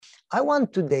I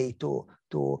want today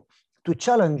to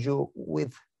challenge you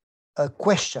with a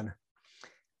question.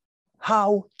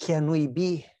 How can we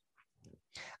be,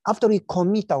 after we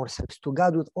commit ourselves to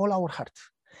God with all our heart,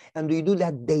 and we do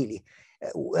that daily,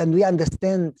 and we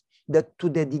understand that to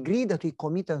the degree that we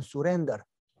commit and surrender,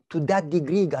 to that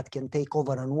degree God can take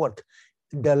over and work.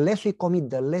 The less we commit,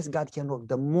 the less God can work.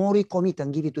 The more we commit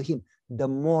and give it to him, the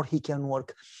more he can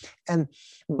work.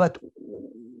 But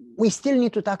we still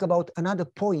need to talk about another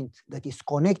point that is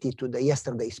connected to the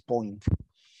yesterday's point.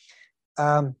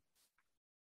 How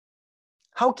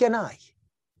can I,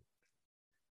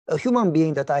 a human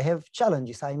being that I have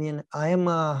challenges, I mean, I am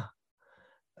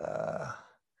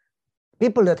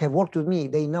people that have worked with me,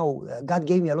 they know God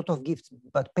gave me a lot of gifts,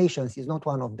 but patience is not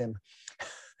one of them.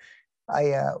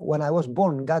 When I was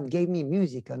born, God gave me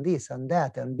music and this and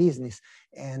that and business,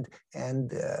 and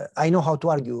I know how to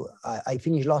argue. I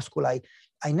finished law school.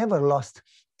 I never lost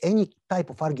any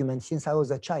type of argument since I was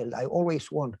a child. I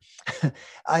always won.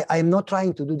 I'm not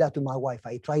trying to do that to my wife.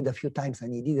 I tried a few times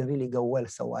and it didn't really go well,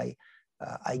 so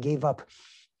I gave up.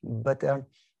 But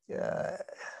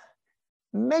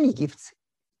many gifts,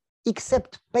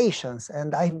 except patience,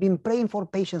 and I've been praying for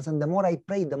patience. And the more I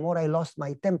prayed, the more I lost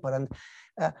my temper.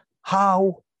 And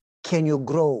how can you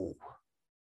grow?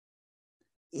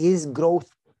 Is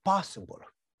growth possible?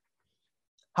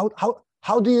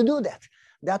 How do you do that?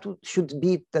 That should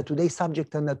be the today's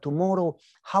subject, and tomorrow,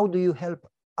 how do you help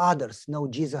others know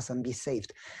Jesus and be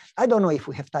saved? I don't know if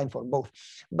we have time for both,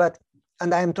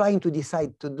 and I am trying to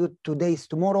decide to do today's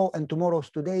tomorrow and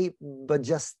tomorrow's today, but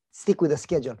just stick with the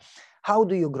schedule. How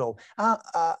do you grow?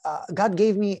 God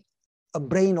gave me a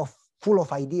brain full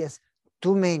of ideas,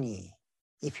 too many.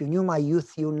 If you knew my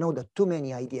youth, you know that too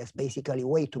many ideas, basically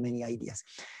way too many ideas.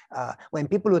 When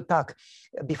people would talk,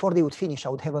 before they would finish, I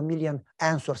would have a million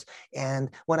answers. And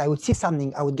when I would see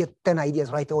something, I would get 10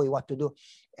 ideas right away what to do.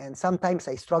 And sometimes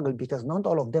I struggled because not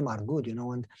all of them are good, you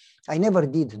know, and I never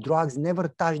did drugs, never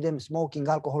touched them, smoking,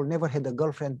 alcohol, never had a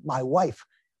girlfriend. My wife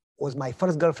was my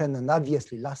first girlfriend and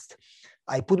obviously last.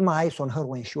 I put my eyes on her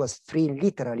when she was 3,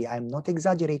 literally. I'm not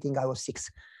exaggerating, I was 6.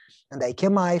 And I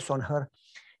kept my eyes on her.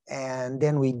 And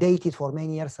then we dated for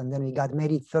many years, and then we got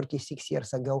married 36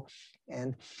 years ago.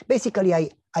 And basically,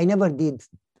 I never did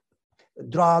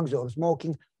drugs or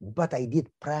smoking, but I did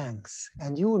pranks.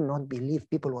 And you will not believe,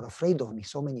 people were afraid of me,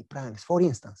 so many pranks. For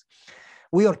instance,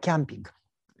 we were camping.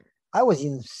 I was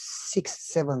in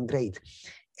 6th, 7th grade,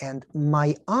 and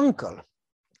my uncle,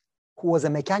 who was a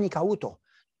mechanic auto,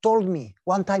 told me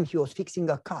one time he was fixing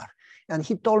a car, and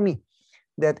he told me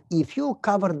that if you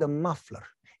cover the muffler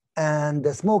and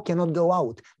the smoke cannot go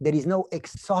out, there is no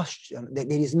exhaustion, there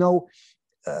is no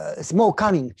smoke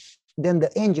coming, then the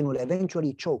engine will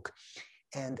eventually choke.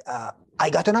 And I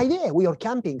got an idea. We were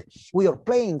camping, we were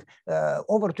playing,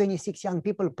 over 26 young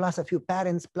people, plus a few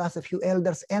parents, plus a few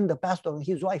elders, and the pastor and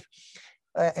his wife.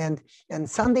 And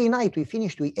Sunday night we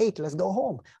finished, we ate, let's go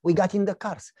home. We got in the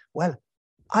cars. Well,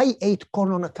 I ate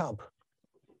corn on a cob.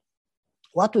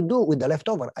 What to do with the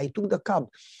leftover? I took the cob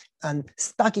and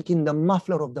stuck it in the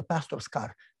muffler of the pastor's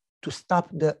car to stop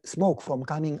the smoke from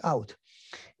coming out.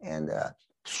 And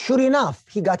sure enough,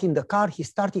 he got in the car, he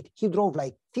started, he drove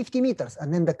like 50 meters,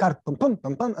 and then the car, pum, pum,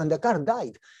 pum, pum, and the car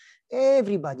died.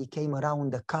 Everybody came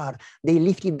around the car. They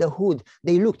lifted the hood.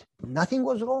 They looked. Nothing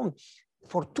was wrong.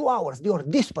 For 2 hours, they were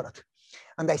desperate.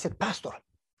 And I said, Pastor,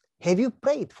 have you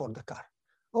prayed for the car?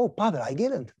 Oh, Pavel, I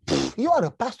didn't. You are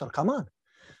a pastor, come on.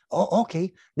 Oh,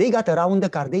 okay. They got around the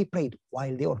car. They prayed.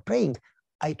 While they were praying,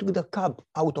 I took the cob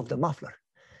out of the muffler.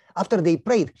 After they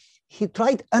prayed, he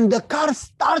tried, and the car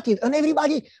started, and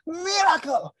everybody,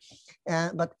 miracle.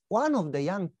 But one of the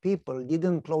young people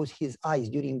didn't close his eyes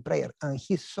during prayer, and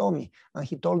he saw me, and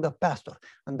he told the pastor,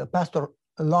 and the pastor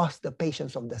lost the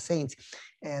patience of the saints,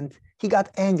 and he got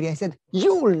angry and said,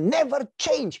 you will never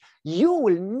change. You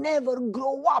will never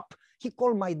grow up. He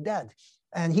called my dad.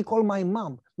 And he called my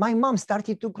mom. My mom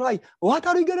started to cry. What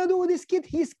are we going to do with this kid?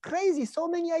 He's crazy. So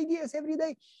many ideas every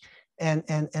day.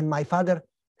 And my father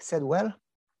said, well,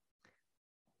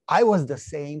 I was the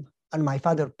same. And my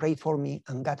father prayed for me,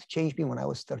 and God changed me when I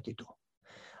was 32.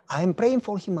 I'm praying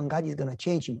for him, and God is going to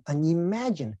change him. And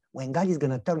imagine when God is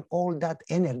going to turn all that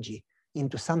energy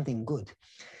into something good.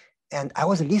 And I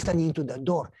was listening to the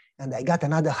door, and I got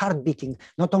another heart beating,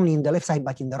 not only in the left side,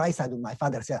 but in the right side. My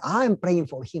father said, I'm praying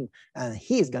for him, and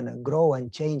he's going to grow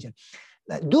and change.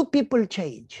 Do people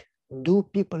change? Do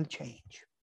people change?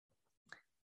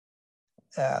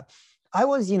 I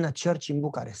was in a church in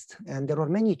Bucharest, and there were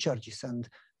many churches, and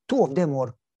 2 of them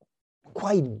were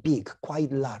quite big,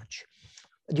 quite large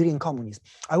during communism.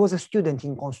 I was a student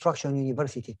in construction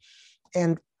university,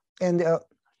 and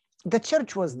the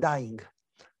church was dying,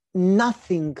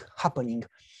 nothing happening.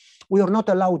 We were not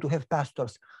allowed to have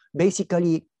pastors.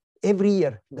 Basically, every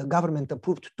year, the government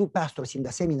approved 2 pastors in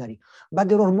the seminary, but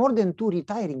there were more than 2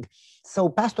 retiring. So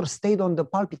pastors stayed on the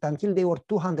pulpit until they were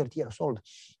 200 years old.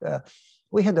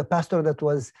 We had a pastor that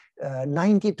was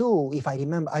 92, if I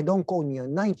remember. I don't quote me,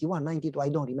 91, 92, I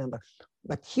don't remember.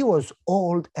 But he was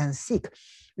old and sick,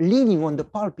 leaning on the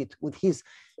pulpit with his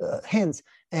hands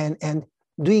and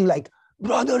doing like,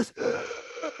 brothers,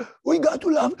 we got to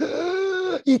love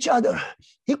each other.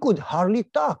 He could hardly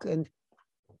talk, and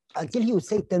until he would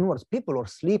say 10 words, people were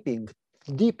sleeping,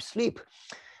 deep sleep.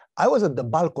 I was at the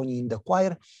balcony in the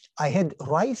choir. I had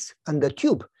rice and the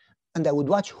tube, and I would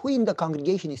watch who in the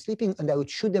congregation is sleeping, and I would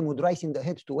shoot them with rice in the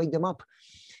head to wake them up.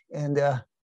 And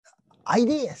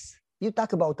ideas, you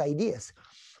talk about ideas.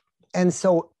 And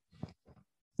so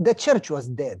the church was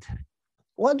dead.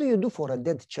 What do you do for a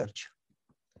dead church?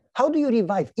 How do you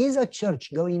revive? Is a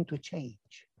church going to change?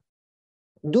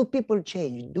 Do people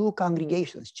change? Do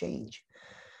congregations change?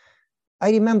 I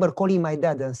remember calling my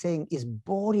dad and saying, it's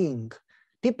boring.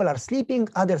 People are sleeping,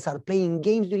 others are playing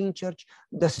games during church.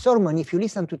 The sermon, if you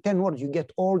listen to 10 words, you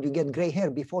get old, you get gray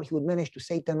hair before he would manage to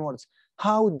say 10 words.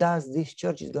 How does this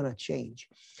church is gonna change?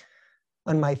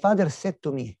 And my father said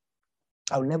to me,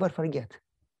 I'll never forget,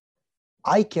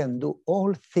 I can do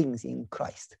all things in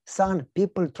Christ. Son,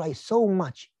 people try so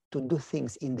much to do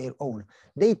things in their own.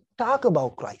 They talk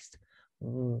about Christ,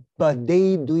 but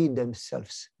they do it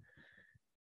themselves.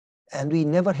 And we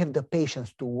never have the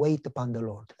patience to wait upon the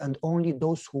Lord. And only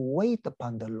those who wait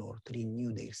upon the Lord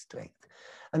renew their strength.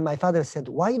 And my father said,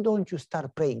 why don't you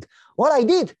start praying? Well, I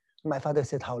did. My father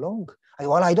said, how long?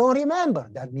 Well, I don't remember.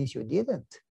 That means you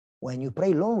didn't. When you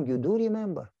pray long, you do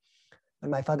remember.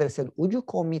 And my father said, would you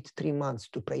commit 3 months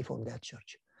to pray for that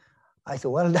church? I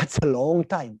said, well, that's a long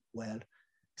time. Well,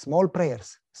 small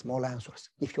prayers, small answers.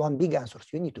 If you want big answers,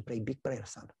 you need to pray big prayers,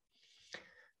 son.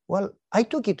 Well, I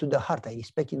took it to the heart. I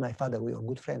respected my father. We were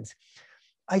good friends.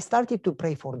 I started to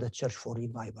pray for the church for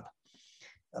revival.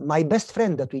 My best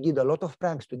friend that we did a lot of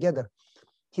pranks together,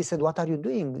 he said, what are you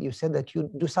doing? You said that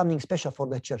you do something special for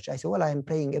the church. I said, well, I am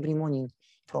praying every morning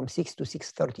from 6 to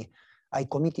 6:30. I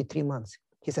committed 3 months.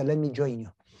 He said, let me join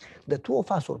you. The 2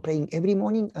 of us were praying every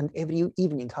morning and every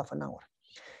evening, half an hour.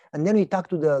 And then we talked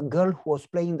to the girl who was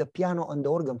playing the piano and the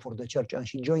organ for the church, and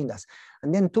she joined us.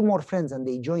 And then 2 more friends, and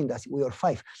they joined us. We were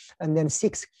 5, and then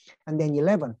 6, and then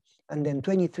 11, and then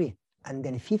 23, and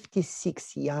then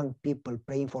 56 young people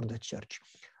praying for the church.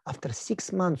 After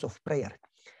 6 months of prayer,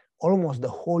 almost the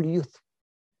whole youth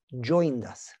joined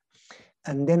us,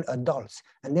 and then adults.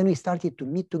 And then we started to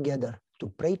meet together, to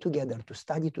pray together, to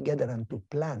study together, and to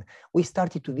plan. We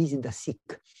started to visit the sick.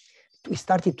 We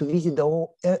started to visit the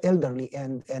elderly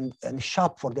and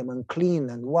shop for them and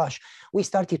clean and wash. We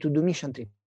started to do mission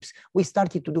trips. We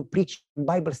started to do preach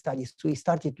Bible studies. We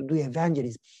started to do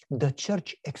evangelism. The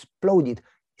church exploded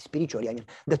spiritually. I mean,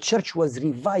 the church was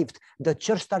revived. The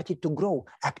church started to grow.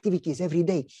 Activities every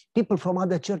day. People from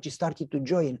other churches started to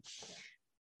join.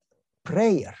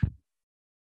 Prayer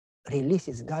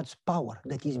releases God's power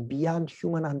that is beyond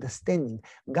human understanding.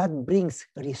 God brings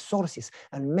resources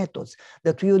and methods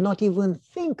that we would not even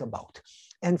think about.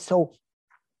 And so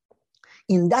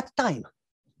in that time,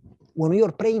 when we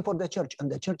were praying for the church and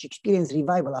the church experienced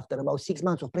revival after about 6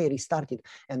 months of prayer, it started,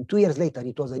 and 2 years later,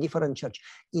 it was a different church.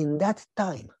 In that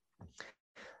time,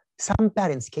 some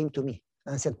parents came to me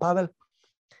and said, Pavel,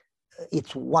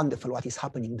 it's wonderful what is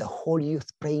happening. The whole youth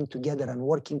praying together and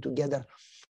working together.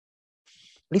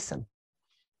 Listen,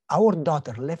 our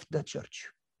daughter left the church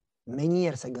many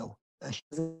years ago, and she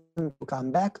doesn't come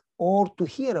back or to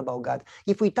hear about God.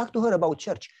 If we talk to her about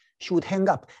church, she would hang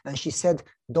up. And she said,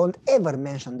 don't ever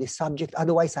mention this subject.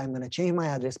 Otherwise, I'm going to change my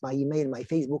address, my email, my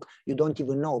Facebook. You don't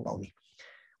even know about me.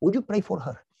 Would you pray for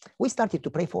her? We started to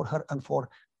pray for her and for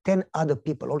 10 other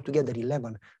people, altogether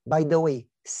 11. By the way,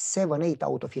 7, 8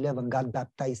 out of 11 got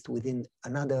baptized within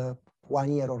another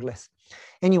 1 year or less.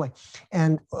 Anyway,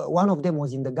 and one of them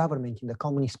was in the government, in the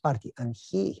Communist Party, and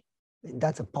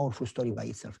that's a powerful story by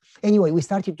itself. Anyway, we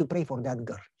started to pray for that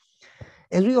girl.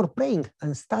 As we were praying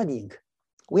and studying,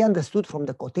 we understood from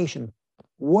the quotation,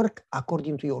 work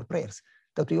according to your prayers,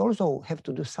 that we also have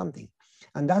to do something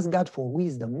and ask God for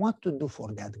wisdom, what to do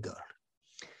for that girl.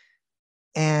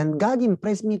 And God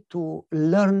impressed me to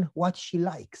learn what she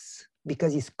likes,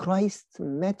 because it's Christ's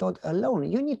method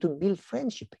alone. You need to build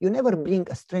friendship. You never bring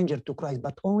a stranger to Christ,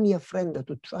 but only a friend that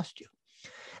will trust you.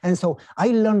 And so I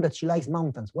learned that she likes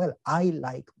mountains. Well, I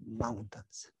like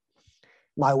mountains.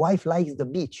 My wife likes the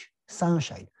beach,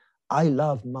 sunshine. I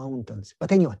love mountains.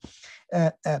 But anyway,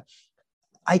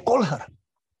 I call her.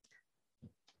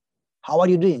 how are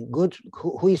you doing? Good.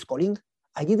 Who is calling?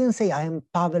 I didn't say I am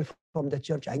Pavel from the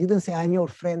church. I didn't say I'm your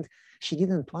friend. She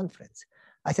didn't want friends.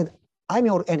 I said, I'm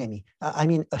your enemy. I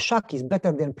mean, a shock is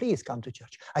better than please come to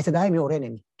church. I said, I'm your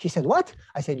enemy. She said, what?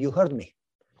 I said, you heard me.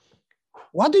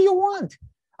 What do you want?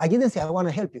 I didn't say, I want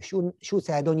to help you. She would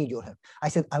say, I don't need your help. I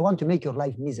said, I want to make your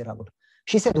life miserable.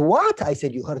 She said, what? I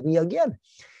said, you heard me again.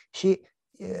 She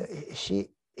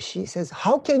says,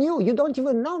 how can you? You don't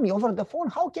even know me over the phone.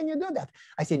 How can you do that?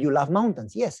 I said, you love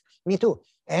mountains. Yes, me too.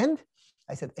 And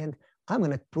I said, and I'm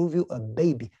going to prove you a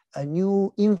baby, a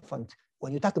new infant.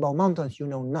 When you talk about mountains, you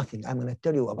know nothing. I'm going to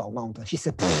tell you about mountains. She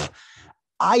said,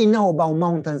 I know about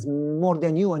mountains more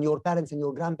than you and your parents and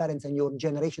your grandparents and your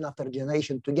generation after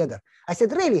generation together. I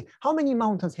said, really? How many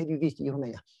mountains have you visited in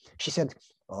Romania? She said,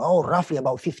 oh, roughly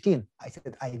about 15. I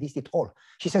said, I visited all.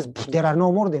 She says, there are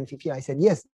no more than 15. I said,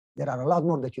 yes, there are a lot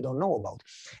more that you don't know about.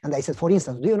 And I said, for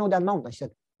instance, do you know that mountain? She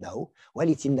said, no. Well,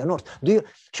 it's in the north.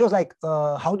 She was like,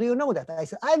 how do you know that? I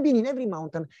said, I've been in every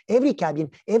mountain, every cabin,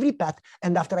 every path.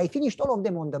 And after I finished all of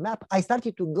them on the map, I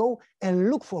started to go and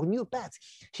look for new paths.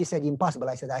 She said, impossible.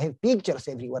 I said, I have pictures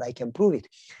everywhere. I can prove it.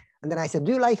 And then I said,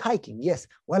 do you like hiking? Yes.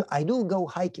 Well, I do go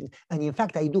hiking. And in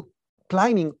fact, I do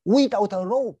climbing without a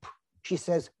rope. She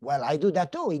says, well, I do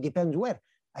that too. It depends where.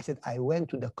 I said, I went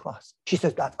to the cross. She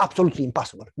says, that's absolutely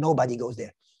impossible. Nobody goes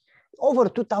there. Over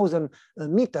 2,000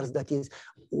 meters, that is,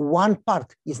 one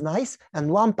part is nice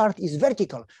and one part is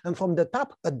vertical. And from the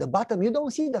top at the bottom, you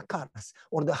don't see the cars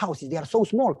or the houses. They are so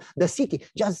small. The city,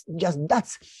 just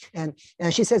dots. And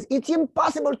she says, it's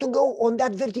impossible to go on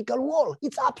that vertical wall.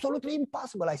 It's absolutely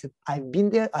impossible. I said, I've been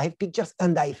there. I have pictures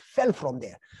and I fell from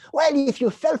there. Well, if you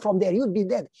fell from there, you'd be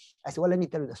dead. I said, well, let me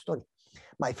tell you the story.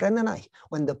 My friend and I,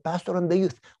 when the pastor and the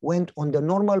youth went on the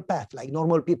normal path, like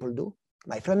normal people do,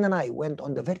 my friend and I went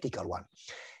on the vertical one.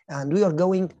 And we are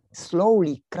going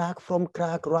slowly, crack from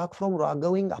crack, rock from rock,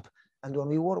 going up. And when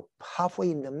we were halfway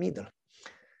in the middle,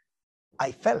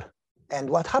 I fell. And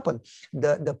what happened?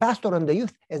 The pastor and the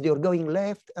youth, as they were going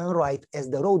left and right,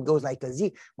 as the road goes like a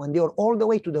Z, when they were all the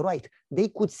way to the right, they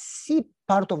could see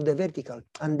part of the vertical.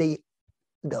 And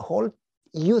the whole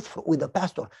youth with the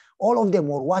pastor, all of them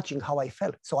were watching how I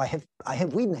fell. So I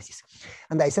have witnesses.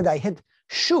 And I said I had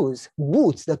shoes,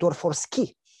 boots that were for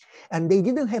ski. And they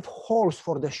didn't have holes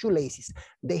for the shoelaces.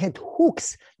 They had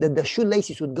hooks that the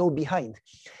shoelaces would go behind.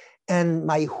 And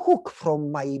my hook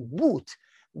from my boot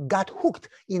got hooked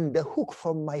in the hook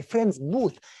from my friend's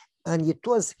boot. And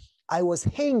I was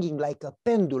hanging like a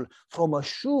pendulum from a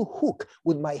shoe hook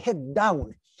with my head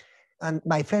down. And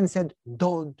my friend said,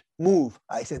 don't move.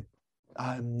 I said,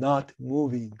 I'm not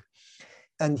moving.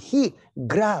 And he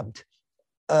grabbed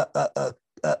a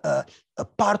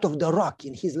part of the rock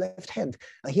in his left hand,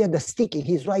 and he had the stick in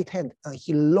his right hand, and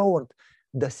he lowered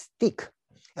the stick.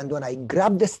 And when I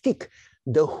grabbed the stick,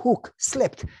 the hook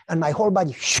slipped, and my whole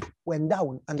body went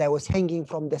down, and I was hanging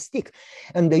from the stick.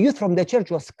 And the youth from the church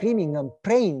was screaming and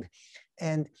praying.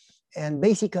 And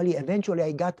basically, eventually,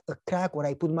 I got a crack where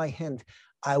I put my hand.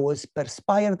 I was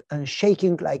perspired and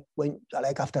shaking like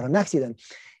after an accident.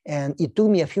 And it took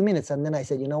me a few minutes. And then I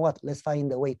said, you know what, let's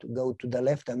find a way to go to the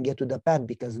left and get to the path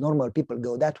because normal people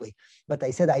go that way. But I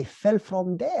said, I fell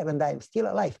from there and I'm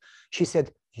still alive. She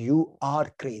said, you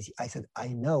are crazy. I said, I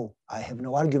know. I have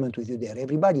no argument with you there.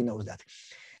 Everybody knows that.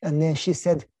 And then she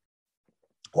said,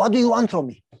 what do you want from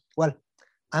me? Well,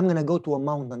 I'm going to go to a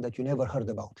mountain that you never heard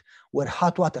about, where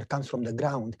hot water comes from the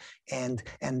ground and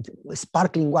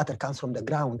sparkling water comes from the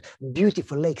ground,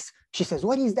 beautiful lakes. She says,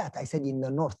 what is that? I said, in the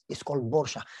north, it's called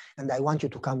Borsha, and I want you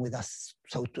to come with us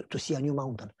to see a new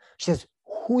mountain. She says,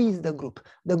 who is the group?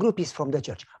 The group is from the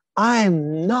church.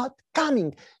 I'm not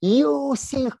coming. You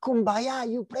sing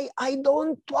Kumbaya, you pray. I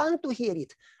don't want to hear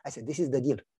it. I said, this is the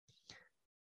deal.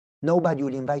 Nobody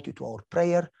will invite you to our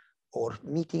prayer or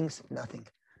meetings, nothing.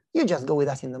 You just go with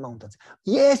us in the mountains.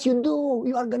 Yes, you do.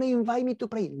 You are going to invite me to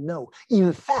pray. No.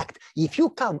 In fact, if you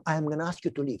come, I'm going to ask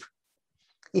you to leave.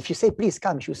 If you say, please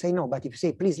come, she'll say no. But if you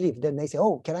say, please leave, then they say,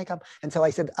 oh, can I come? And so I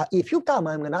said, if you come,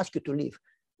 I'm going to ask you to leave.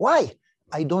 Why?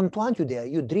 I don't want you there.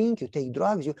 You drink, you take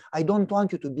drugs. I don't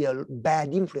want you to be a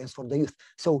bad influence for the youth.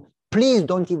 So please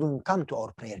don't even come to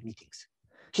our prayer meetings.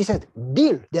 She said,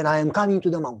 deal. Then I am coming to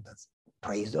the mountains.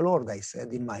 Praise the Lord, I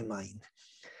said in my mind.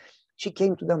 She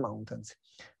came to the mountains.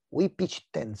 We pitched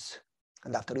tents.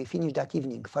 And after we finished that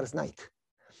evening, first night,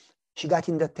 she got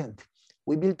in the tent.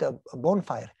 We built a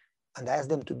bonfire. And I asked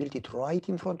them to build it right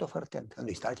in front of her tent. And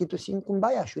we started to sing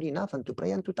Kumbaya, sure enough, and to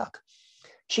pray and to talk.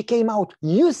 She came out.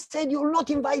 You said you'll not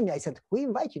invite me. I said, we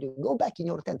invited you. Go back in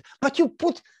your tent. But you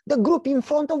put the group in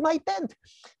front of my tent.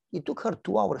 It took her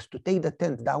 2 hours to take the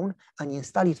tent down and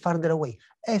install it farther away.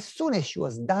 As soon as she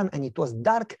was done and it was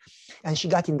dark and she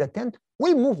got in the tent,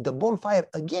 we moved the bonfire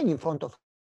again in front of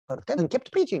her tent and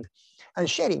kept preaching and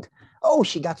sharing. Oh,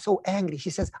 she got so angry. She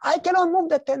says, I cannot move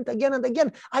the tent again and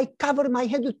again. I covered my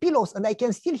head with pillows and I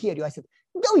can still hear you. I said,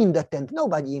 go in the tent.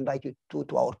 Nobody invite you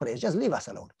to our prayers. Just leave us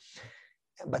alone.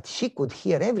 But she could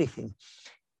hear everything.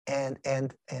 And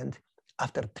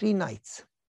after 3 nights,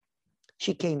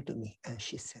 she came to me and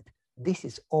she said, this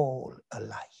is all a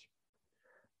lie.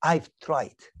 I've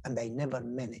tried and I never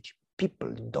manage.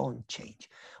 People don't change.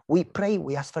 We pray,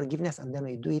 we ask forgiveness, and then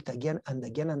we do it again and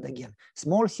again and again.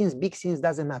 Small sins, big sins,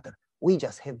 doesn't matter. We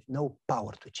just have no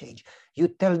power to change. You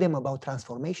tell them about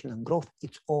transformation and growth,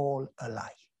 it's all a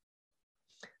lie.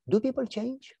 Do people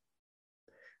change?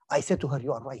 I said to her,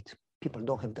 you are right. People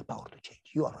don't have the power to change.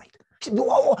 You are right. She said,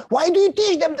 why do you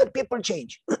teach them that people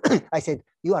change? I said,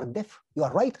 you are deaf. You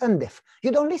are right and deaf.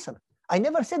 You don't listen. I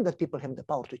never said that people have the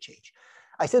power to change.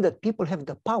 I said that people have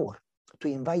the power to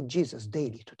invite Jesus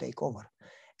daily to take over.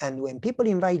 And when people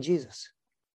invite Jesus,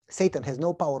 Satan has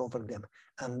no power over them.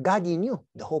 And God in you,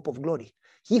 the hope of glory.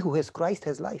 He who has Christ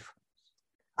has life.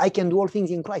 I can do all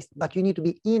things in Christ, but you need to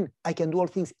be in. I can do all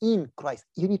things in Christ.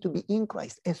 You need to be in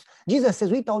Christ. As Jesus says,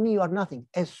 without me, you are nothing.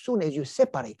 As soon as you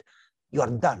separate, you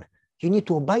are done. You need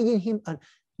to abide in him. And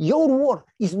your war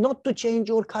is not to change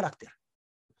your character.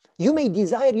 You may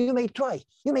desire, you may try,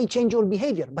 you may change your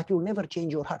behavior, but you'll never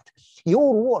change your heart.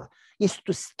 Your war is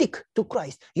to stick to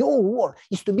Christ. Your war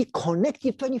is to be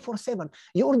connected 24/7.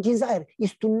 Your desire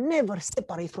is to never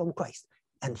separate from Christ.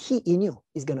 And he in you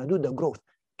is going to do the growth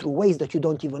through ways that you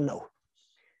don't even know.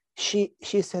 She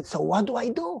said, so what do I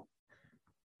do?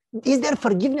 Is there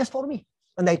forgiveness for me?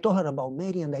 And I told her about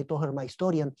Mary and I told her my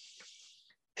story. And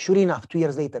sure enough, 2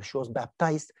 years later, she was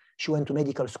baptized. She went to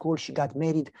medical school. She got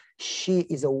married. She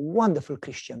is a wonderful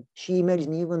Christian. She emails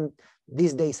me even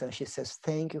these days and she says,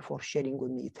 thank you for sharing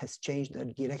with me. It has changed the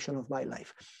direction of my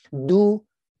life. Do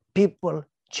people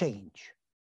change?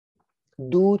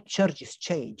 Do churches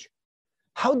change?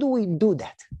 How do we do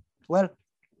that? Well,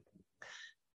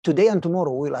 today and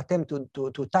tomorrow we'll attempt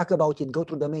to talk about it, go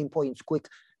through the main points quick,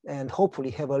 and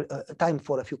hopefully have a time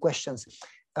for a few questions.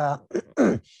 I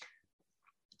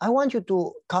want you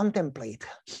to contemplate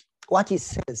what he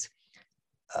says.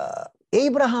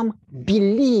 Abraham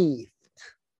believed,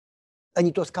 and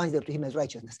it was considered to him as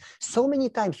righteousness. So many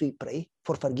times we pray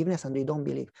for forgiveness and we don't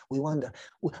believe. We wonder.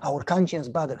 Our conscience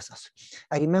bothers us.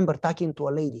 I remember talking to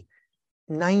a lady,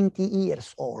 90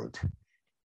 years old,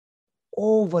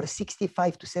 over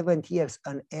 65 to 70 years,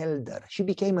 an elder. She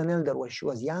became an elder when she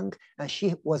was young, and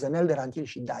she was an elder until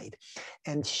she died.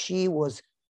 And she was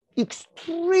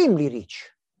extremely rich.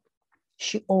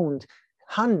 She owned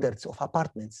hundreds of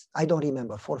apartments. I don't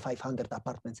remember, 400 or 500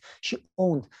 apartments. She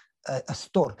owned a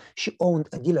store. She owned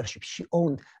a dealership. She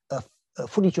owned a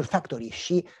furniture factory.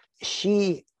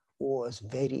 She was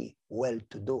very well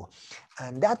to do.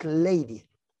 And that lady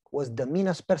was the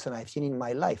meanest person I've seen in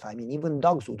my life. I mean, even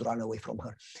dogs would run away from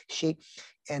her. She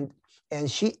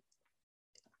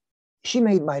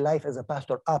made my life as a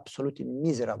pastor absolutely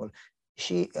miserable.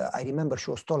 I remember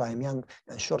she was tall, I'm young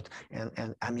and short,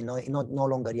 and I mean, no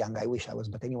longer young, I wish I was,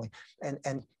 but anyway.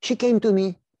 And she came to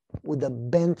me with a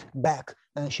bent back,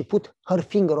 and she put her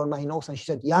finger on my nose and she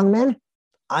said, young man,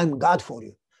 I'm God for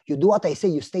you. You do what I say,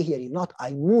 you stay here. If not,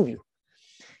 I move you.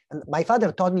 And my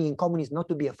father taught me in communism not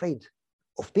to be afraid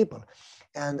of people.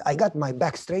 And I got my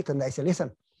back straight and I said,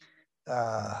 listen,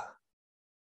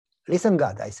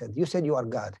 God, I said, you said you are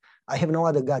God. I have no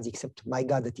other gods except my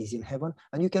God that is in heaven,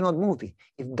 and you cannot move me.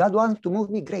 If God wants to move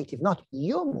me, great. If not,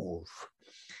 you move.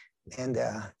 And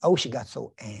she got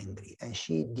so angry, and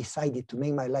she decided to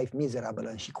make my life miserable,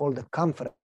 and she called a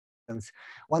conference.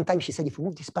 One time she said, if you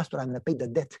move this pastor, I'm going to pay the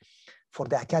debt for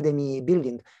the academy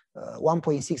building,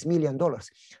 $1.6 million.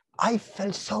 I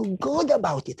felt so good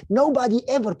about it. Nobody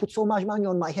ever put so much money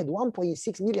on my head,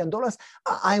 $1.6 million.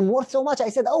 I'm worth so much. I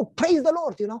said, oh, praise the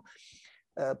Lord, you know.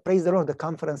 Praise the Lord. The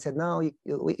conference said, no,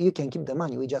 you can keep the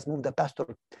money. We just moved the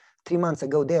pastor 3 months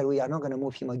ago there. We are not going to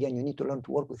move him again. You need to learn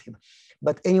to work with him.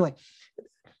 But anyway,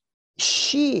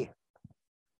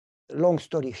 long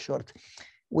story short,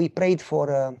 we prayed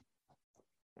for,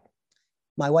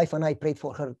 my wife and I prayed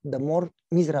for her. The more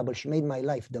miserable she made my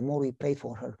life, the more we prayed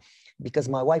for her. Because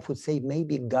my wife would say,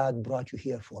 maybe God brought you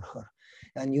here for her.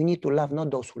 And you need to love not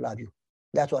those who love you.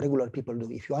 That's what regular people do.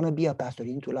 If you want to be a pastor,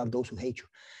 you need to love those who hate you.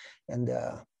 And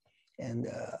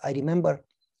I remember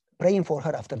praying for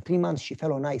her. After 3 months, she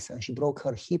fell on ice and she broke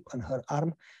her hip and her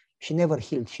arm. She never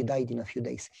healed. She died in a few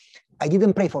days. I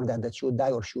didn't pray for that she would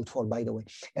die or she would fall, by the way.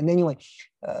 And anyway,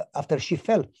 after she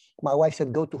fell, my wife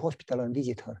said, go to hospital and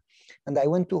visit her. And I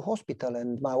went to hospital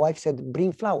and my wife said,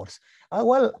 bring flowers.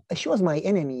 Well, she was my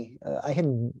enemy. I had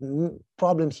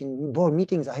problems in board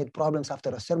meetings. I had problems after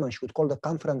a sermon. She would call the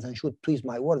conference and she would twist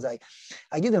my words.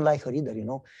 I didn't like her either, you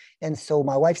know. And so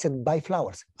my wife said, buy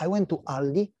flowers. I went to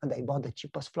Aldi and I bought the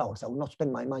cheapest flowers. I would not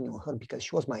spend my money on her because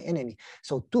she was my enemy.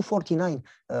 So $2.49,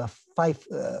 5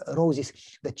 roses,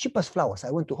 the cheapest flowers.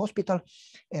 I went to hospital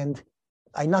and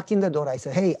I knocked in the door. I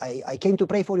said, hey, I came to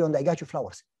pray for you and I got you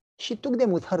flowers. She took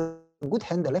them with her good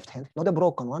hand, the left hand, not the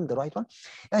broken one, the right one.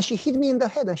 And she hit me in the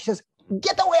head and she says,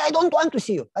 get away, I don't want to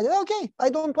see you. I said, okay, I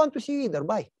don't want to see you either,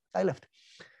 bye. I left.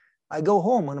 I go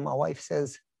home and my wife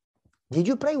says, did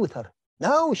you pray with her?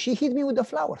 No, she hit me with the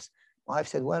flowers. My wife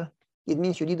said, well, it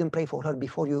means you didn't pray for her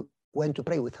before you went to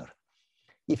pray with her.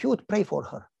 If you would pray for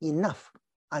her enough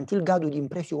until God would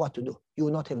impress you what to do, you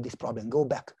will not have this problem. Go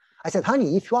back. I said,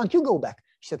 honey, if you want, you go back.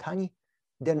 She said, honey,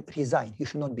 then resign. You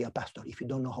should not be a pastor if you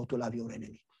don't know how to love your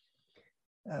enemy.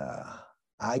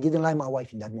 I didn't like my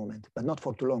wife in that moment, but not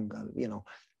for too long, you know.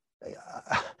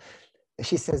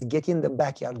 She says, get in the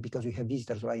backyard because we have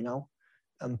visitors right now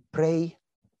and pray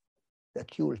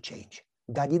that you will change.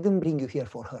 God didn't bring you here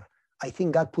for her. I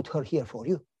think God put her here for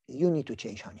you. You need to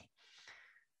change, honey.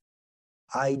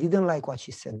 I didn't like what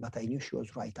she said, but I knew she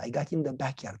was right. I got in the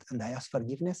backyard and I asked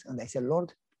forgiveness and I said,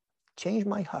 Lord, change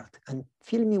my heart and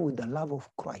fill me with the love of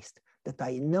Christ, that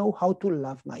I know how to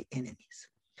love my enemies.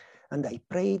 And I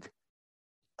prayed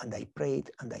and I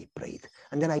prayed and I prayed.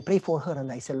 And then I prayed for her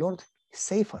and I said, Lord,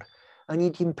 save her. And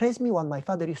it impressed me what my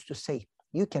father used to say,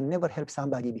 you can never help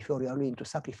somebody before you are willing to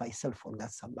sacrifice self for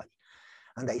that somebody.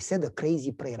 And I said a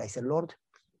crazy prayer. I said, Lord,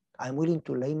 I'm willing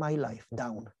to lay my life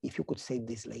down if you could save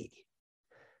this lady.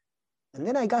 And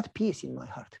then I got peace in my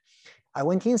heart. I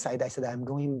went inside. I said, I'm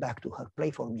going back to her.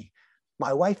 Pray for me.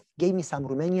 My wife gave me some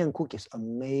Romanian cookies,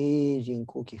 amazing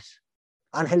cookies.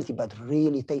 Unhealthy, but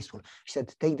really tasteful. She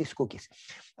said, take these cookies.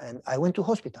 And I went to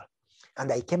hospital. And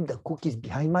I kept the cookies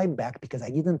behind my back because I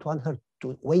didn't want her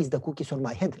to waste the cookies on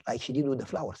my head like she did with the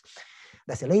flowers.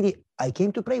 And I said, lady, I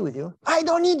came to pray with you. I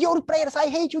don't need your prayers. I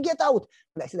hate you. Get out.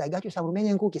 And I said, I got you some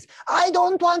Romanian cookies. I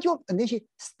don't want your. And then she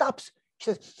stops.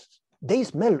 She says, they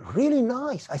smell really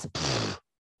nice. I said,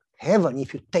 heaven,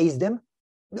 if you taste them,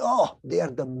 oh, they are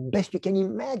the best you can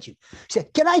imagine. She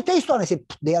said, can I taste one? I said,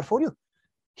 they are for you.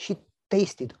 She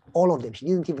tasted all of them. She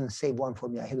didn't even save one for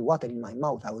me. I had water in my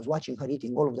mouth. I was watching her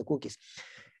eating all of the cookies.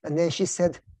 And then she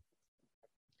said,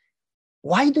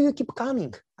 why do you keep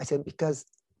coming? I said, because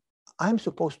I'm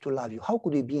supposed to love you. How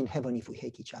could we be in heaven if we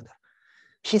hate each other?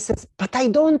 She says, but I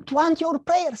don't want your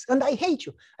prayers and I hate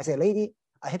you. I said, lady,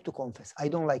 I have to confess, I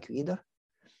don't like you either.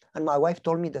 And my wife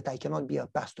told me that I cannot be a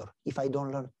pastor if I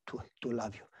don't learn to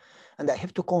love you. And I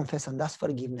have to confess and ask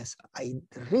forgiveness. I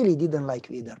really didn't like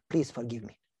you either. Please forgive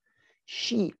me.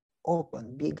 She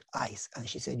opened big eyes and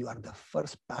she said, you are the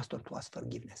first pastor to ask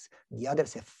forgiveness. The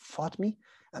others have fought me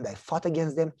and I fought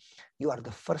against them. You are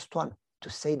the first one to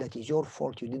say that it's your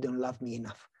fault you didn't love me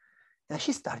enough. And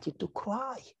she started to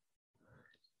cry.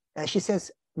 And she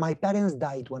says, my parents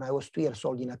died when I was 2 years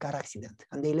old in a car accident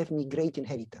and they left me great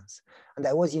inheritance. And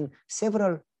I was in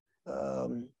several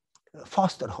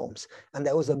foster homes and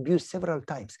I was abused several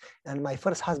times. And my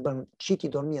first husband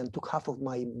cheated on me and took half of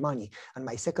my money. And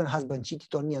my second husband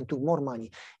cheated on me and took more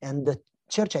money. And the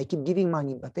church, I keep giving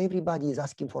money, but everybody is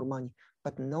asking for money.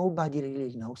 But nobody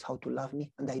really knows how to love me.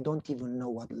 And I don't even know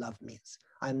what love means.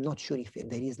 I'm not sure if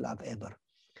there is love ever.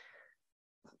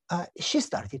 She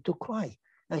started to cry.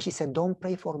 And she said, don't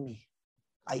pray for me.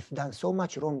 I've done so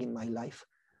much wrong in my life.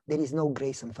 There is no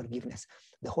grace and forgiveness.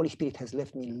 The Holy Spirit has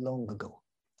left me long ago.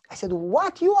 I said,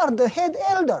 what? You are the head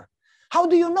elder. How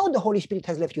do you know the Holy Spirit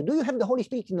has left you? Do you have the Holy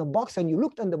Spirit in a box and you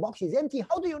looked and the box is empty?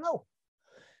 How do you know?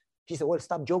 She said, well,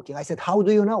 stop joking. I said, how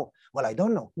do you know? Well, I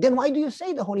don't know. Then why do you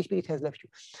say the Holy Spirit has left you?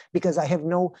 Because I have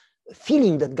no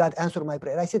feeling that God answered my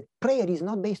prayer. I said, prayer is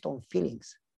not based on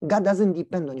feelings. God doesn't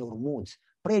depend on your moods.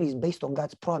 Prayer is based on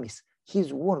God's promise.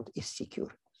 His word is secure.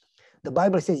 The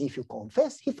Bible says if you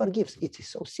confess, he forgives. It is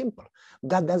so simple.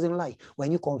 God doesn't lie.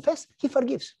 When you confess, he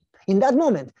forgives. In that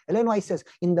moment, Ellen White says,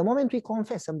 in the moment we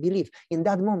confess and believe, in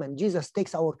that moment, Jesus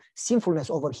takes our sinfulness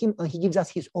over him and he gives us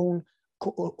his own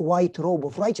white robe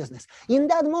of righteousness. In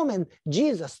that moment,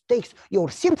 Jesus takes your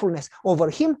sinfulness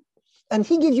over him and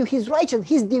he gives you his righteousness,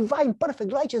 his divine,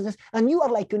 perfect righteousness, and you are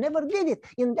like you never did it.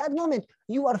 In that moment,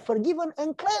 you are forgiven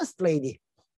and cleansed, lady.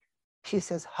 She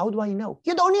says, how do I know?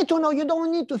 You don't need to know. You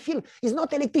don't need to feel. It's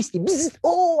not electricity.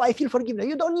 Oh, I feel forgiveness.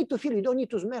 You don't need to feel. You don't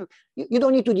need to smell. You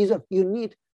don't need to deserve. You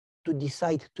need to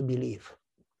decide to believe.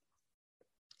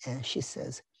 And she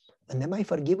says, and am I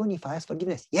forgiven if I ask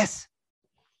forgiveness? Yes.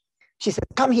 She said,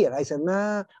 come here. I said,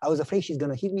 nah. I was afraid she's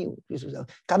going to hit me.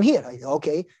 Come here. I said,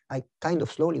 okay. I kind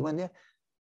of slowly went there.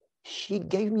 She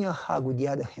gave me a hug with the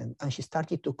other hand and she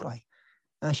started to cry.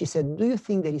 And she said, do you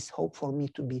think there is hope for me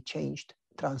to be changed,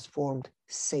 transformed,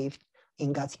 saved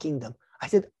in God's kingdom? I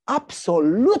said,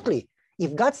 absolutely.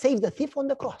 If God saved the thief on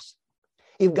the cross,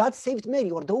 if God saved Mary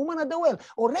or the woman at the well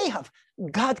or Rahab,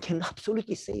 God can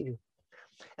absolutely save you.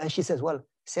 And she says, well,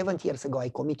 70 years ago, I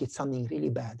committed something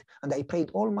really bad and I prayed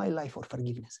all my life for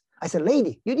forgiveness. I said,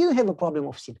 lady, you didn't have a problem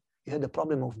of sin. You had a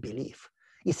problem of belief.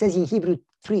 It says in Hebrews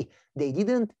 3, they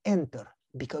didn't enter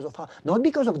because of how, not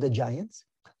because of the giants,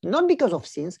 not because of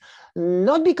sins,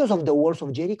 not because of the walls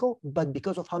of Jericho, but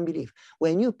because of unbelief.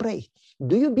 When you pray,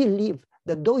 do you believe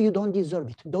that though you don't deserve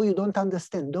it, though you don't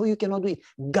understand, though you cannot do it,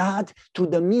 God, through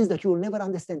the means that you will never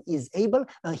understand, is able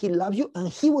and he loves you and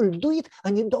he will do it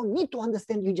and you don't need to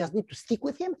understand, you just need to stick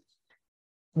with him?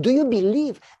 Do you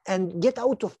believe and get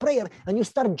out of prayer and you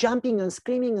start jumping and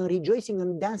screaming and rejoicing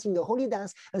and dancing a holy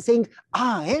dance and saying,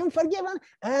 I am forgiven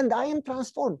and I am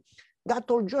transformed? God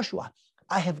told Joshua,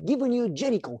 I have given you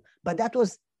Jericho, but that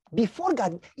was before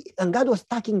God, and God was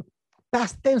talking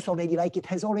past tense already, like it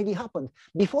has already happened.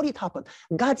 Before it happened,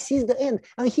 God sees the end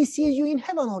and he sees you in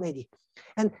heaven already.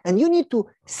 And you need to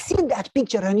see that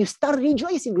picture and you start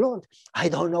rejoicing, Lord, I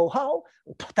don't know how,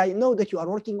 but I know that you are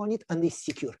working on it and it's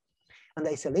secure. And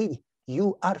I said, lady,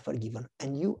 you are forgiven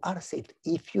and you are saved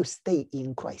if you stay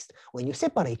in Christ. When you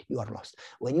separate, you are lost.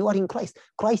 When you are in Christ,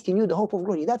 Christ in you, the hope of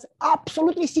glory, that's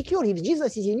absolutely secure. If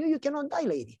Jesus is in you, you cannot die,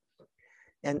 lady.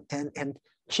 And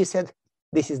she said,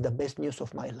 this is the best news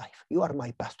of my life. You are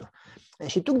my pastor. And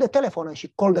she took the telephone and she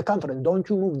called the conference. Don't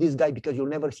you move this guy because you'll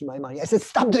never see my money. I said,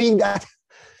 stop doing that.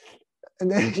 And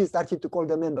then she started to call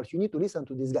the members. You need to listen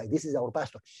to this guy. This is our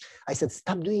pastor. I said,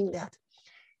 stop doing that.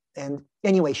 And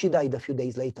anyway, she died a few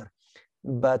days later.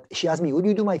 But she asked me, would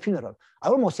you do my funeral? I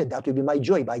almost said that would be my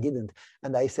joy, but I didn't.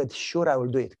 And I said, sure, I will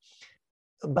do it.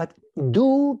 But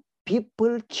do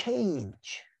people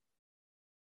change?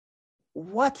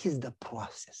 What is the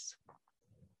process?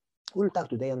 We'll talk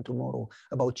today and tomorrow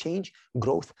about change,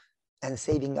 growth, and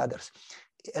saving others.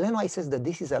 Ellen White says that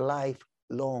this is a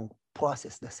lifelong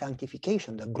process, the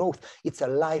sanctification, the growth. It's a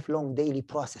lifelong daily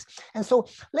process. And so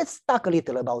let's talk a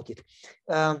little about it.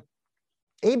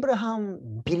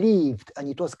 Abraham believed and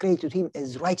it was credited to him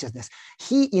as righteousness.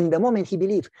 He, in the moment he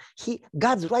believed,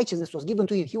 God's righteousness was given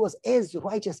to him. He was as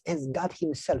righteous as God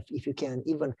himself, if you can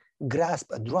even grasp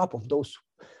a drop of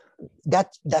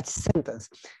that sentence.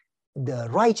 The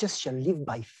righteous shall live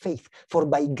by faith, for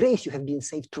by grace you have been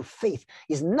saved through faith.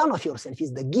 Is none of yourself,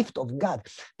 is the gift of God.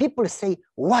 People say,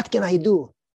 what can I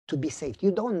do to be saved?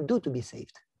 You don't do to be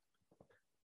saved.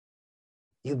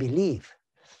 You believe.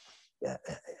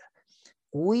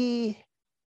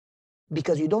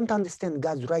 Because you don't understand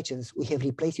God's righteousness, we have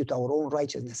replaced it with our own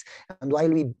righteousness. And while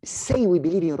we say we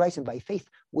believe in righteousness by faith,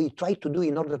 we try to do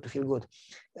in order to feel good.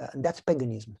 That's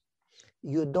paganism.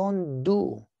 You don't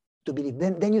do to believe.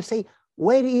 Then you say,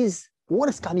 where is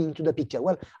works coming into the picture?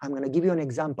 Well, I'm going to give you an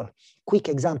example, quick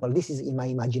example. This is in my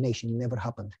imagination. It never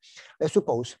happened. Let's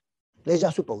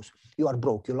just suppose you are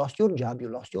broke. You lost your job. You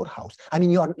lost your house. I mean,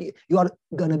 you are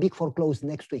going to be foreclosed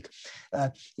next week.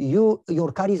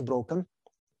 Your car is broken.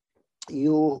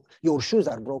 Your shoes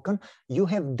are broken. You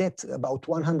have debt about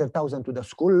 100,000 to the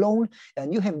school loan,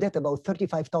 and you have debt about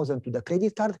 35,000 to the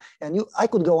credit card. And I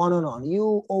could go on and on.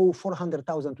 You owe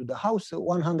 400,000 to the house,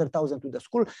 100,000 to the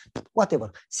school,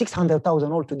 whatever,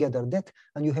 600,000 altogether debt,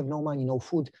 and you have no money, no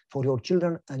food for your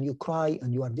children, and you cry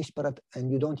and you are desperate,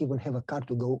 and you don't even have a car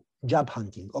to go job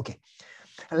hunting. Okay.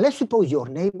 And let's suppose your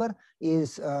neighbor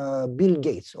is Bill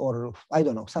Gates or I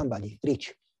don't know, somebody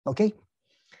rich. Okay.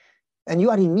 And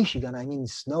you are in Michigan, I mean,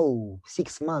 snow,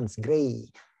 6 months,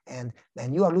 gray, and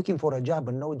you are looking for a job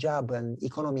and no job and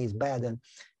economy is bad. And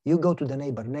you go to the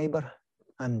neighbor,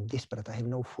 I'm desperate, I have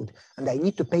no food. And I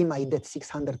need to pay my debt,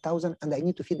 600,000, and I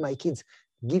need to feed my kids.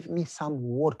 Give me some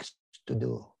work to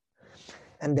do.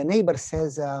 And the neighbor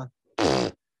says,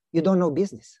 you don't know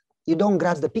business. You don't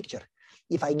grasp the picture.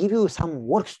 If I give you some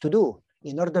works to do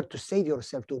in order to save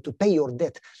yourself, to pay your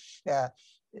debt,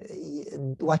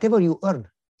 whatever you earn,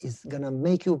 is going to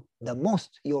make you the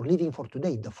most you're living for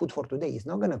today. The food for today is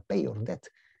not going to pay your debt.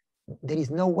 There is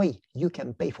no way you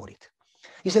can pay for it.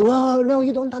 You say, well, no,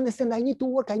 you don't understand. I need to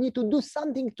work. I need to do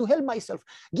something to help myself.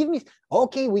 Give me,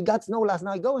 okay, we got snow last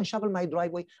night. Go and shovel my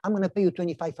driveway. I'm going to pay you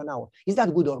 25 an hour. Is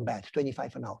that good or bad?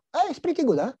 25 an hour. It's pretty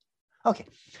good, huh? Okay.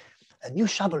 And you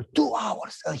shovel 2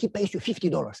 hours and he pays you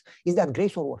 $50. Is that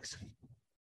grace or works?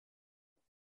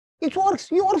 It works.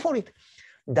 You work for it.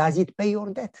 Does it pay your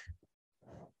debt?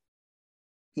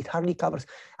 It hardly covers.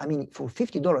 I mean, for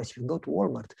 $50, if you go to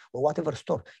Walmart or whatever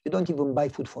store, you don't even buy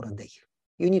food for a day.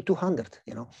 You need 200,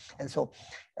 you know, and so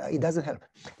it doesn't help.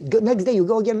 Next day you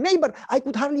go again, neighbor, I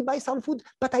could hardly buy some food,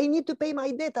 but I need to pay my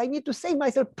debt. I need to save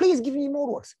myself. Please give me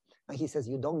more works. And he says,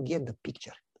 you don't get the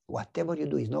picture. Whatever you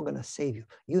do is not going to save you.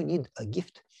 You need a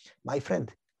gift. My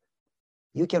friend,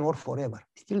 you can work forever.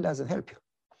 Still doesn't help you.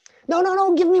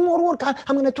 No, give me more work.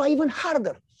 I'm going to try even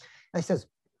harder. And he says,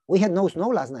 we had no snow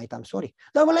last night. I'm sorry.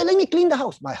 No, well, let me clean the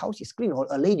house. My house is clean.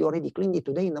 A lady already cleaned it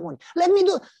today in the morning. Let me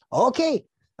do. Okay.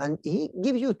 And he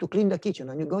gives you to clean the kitchen,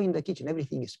 and you go in the kitchen,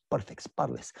 everything is perfect,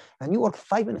 spotless. And you work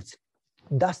 5 minutes,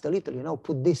 dust a little, you know,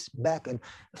 put this back, and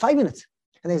 5 minutes.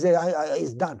 And they say,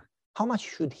 it's done. How much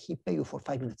should he pay you for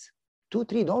 5 minutes? $2,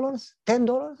 $3,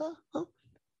 $10, huh?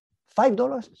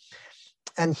 $5?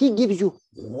 And he gives you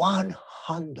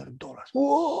 $100.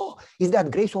 Whoa! Is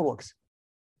that grace or works?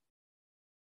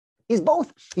 It's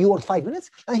both. You work 5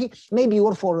 minutes, and maybe you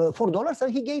work for $4,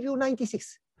 and he gave you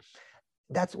 96.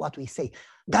 That's what we say.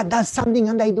 That does something,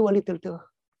 and I do a little too.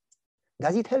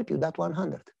 Does it help you, that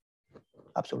 100?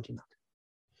 Absolutely not.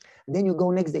 Then you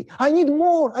go next day. I need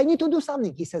more. I need to do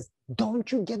something. He says, don't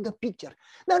you get the picture?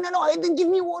 No, I didn't give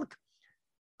me work.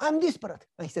 I'm desperate.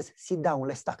 And he says, sit down,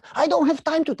 let's talk. I don't have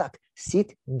time to talk.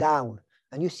 Sit down.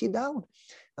 And you sit down.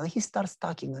 And he starts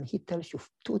talking, and he tells you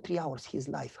 2-3 hours his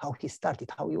life, how he started,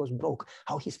 how he was broke,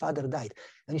 how his father died.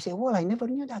 And you say, well, I never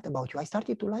knew that about you. I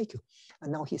started to like you.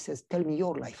 And now he says, tell me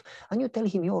your life. And you tell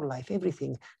him your life,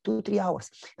 everything, 2-3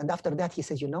 hours. And after that, he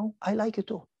says, you know, I like you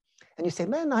too. And you say,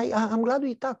 man, I'm glad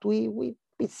we talked.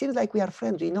 It seems like we are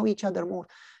friends. We know each other more.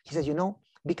 He says, you know,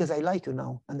 because I like you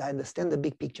now and I understand the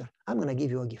big picture, I'm going to give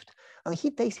you a gift. And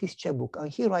he takes his checkbook and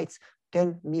he writes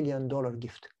 $10 million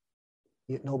gift.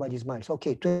 Nobody smiles.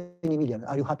 Okay, 20 million.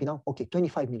 Are you happy now? Okay,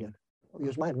 25 million.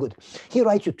 You smile? Good. He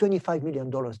writes you $25 million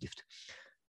gift.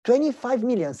 25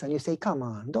 millions, and you say, come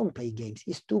on, don't play games.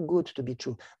 It's too good to be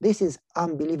true. This is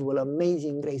unbelievable,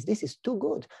 amazing grace. This is too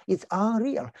good. It's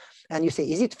unreal. And you say,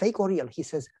 is it fake or real? He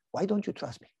says, why don't you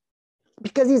trust me?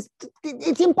 Because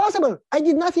it's impossible. I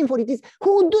did nothing for it.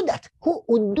 Who would do that? Who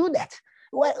would do that?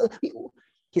 Well,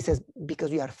 he says,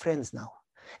 because we are friends now.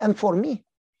 And for me,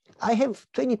 I have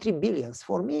 23 billions.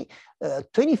 For me,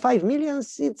 25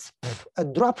 millions, it's a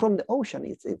drop from the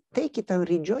ocean. Take it and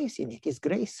rejoice in it. It's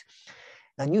grace.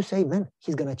 And you say, man,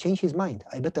 he's going to change his mind.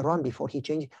 I better run before he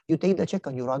changes. You take the check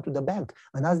and you run to the bank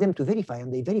and ask them to verify.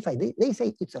 And they verify. They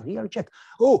say it's a real check.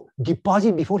 Oh,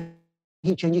 deposit before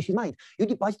he changes his mind. You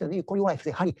deposit and then you call your wife,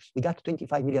 say, honey, we got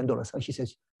 $25 million. And she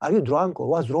says, are you drunk or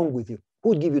what's wrong with you? Who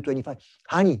would give you 25?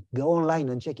 Honey, go online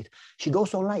and check it. She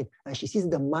goes online and she sees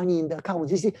the money in the account.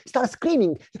 She starts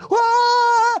screaming.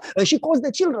 Ah! And she calls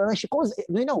the children and she calls,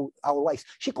 you know, our wives.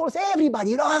 She calls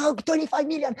everybody. Oh, 25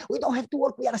 million. We don't have to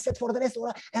work. We are set for the rest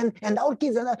of and our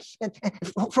kids and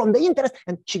from the interest.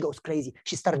 And she goes crazy.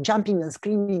 She starts jumping and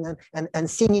screaming and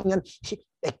singing. And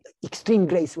extreme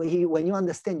grace. When you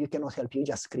understand, you cannot help. You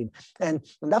just scream. And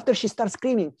after she starts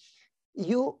screaming,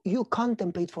 you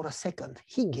contemplate for a second.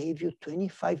 He gave you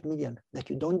 25 million that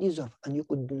you don't deserve and you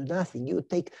could do nothing. You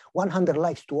take 100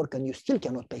 lives to work and you still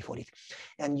cannot pay for it.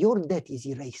 And your debt is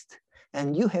erased.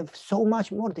 And you have so much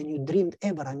more than you dreamed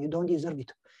ever and you don't deserve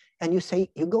it. And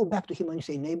you go back to him and you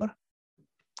say, neighbor,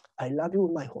 I love you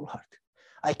with my whole heart.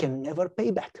 I can never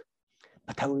pay back,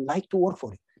 but I would like to work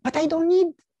for you. But I don't need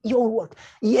your work.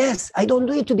 Yes, I don't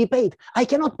do it to be paid. I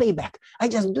cannot pay back. I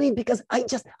just do it because I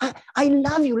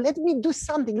love you. Let me do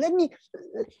something.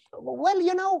 Well,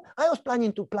 you know, I was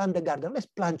planning to plant the garden. Let's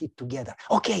plant it together.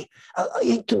 Okay,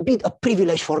 it would be a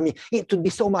privilege for me. It would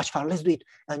be so much fun. Let's do it.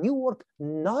 And you work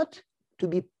not to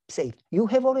be saved. You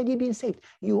have already been saved.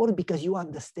 You work because you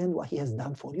understand what he has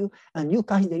done for you and you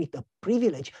consider it a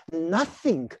privilege.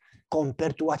 Nothing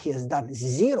compared to what he has done.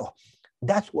 Zero.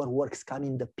 That's where works come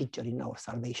in the picture in our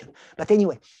salvation. But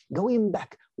anyway, going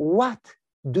back, what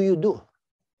do you do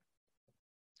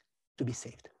to be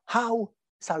saved? How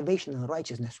salvation and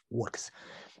righteousness works?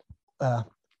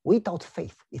 Without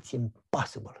faith, it's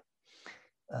impossible.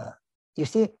 You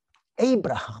see,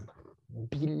 Abraham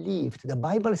believed. The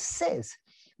Bible says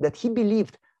that he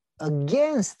believed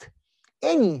against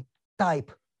any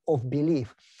type of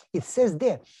belief. It says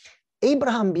there,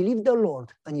 Abraham believed the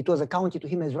Lord and it was accounted to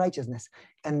him as righteousness.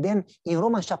 And then in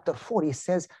Romans chapter 4, it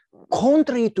says,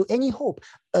 contrary to any hope,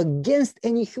 against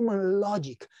any human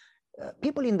logic.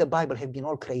 People in the Bible have been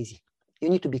all crazy. You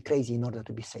need to be crazy in order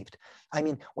to be saved. I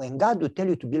mean, when God would tell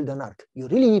you to build an ark, you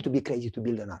really need to be crazy to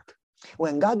build an ark.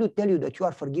 When God would tell you that you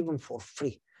are forgiven for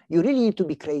free, You really need to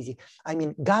be crazy. I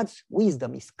mean, God's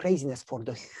wisdom is craziness for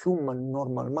the human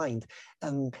normal mind.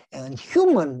 And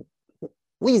human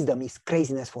wisdom is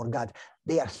craziness for God.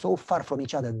 They are so far from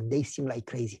each other, they seem like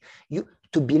crazy.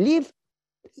 To believe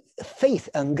faith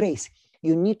and grace,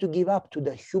 you need to give up to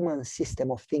the human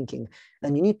system of thinking,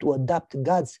 and you need to adapt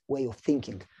God's way of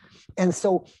thinking. And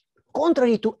so,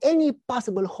 contrary to any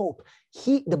possible hope,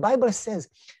 the Bible says,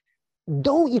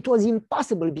 though it was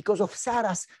impossible because of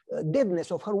Sarah's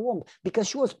deadness of her womb, because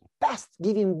she was past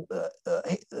giving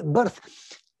birth,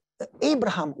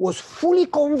 Abraham was fully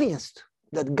convinced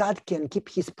that God can keep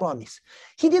his promise.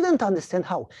 He didn't understand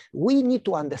how. We need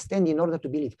to understand in order to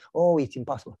believe. Oh, it's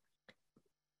impossible.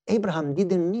 Abraham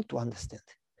didn't need to understand.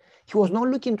 He was not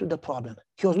looking to the problem.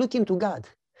 He was looking to God.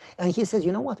 And he says,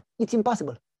 you know what? It's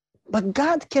impossible. But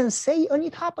God can say, and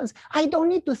it happens. I don't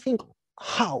need to think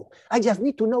how. I just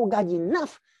need to know God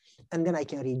enough, and then I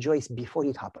can rejoice before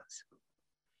it happens.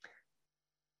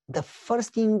 The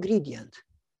first ingredient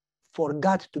for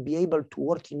God to be able to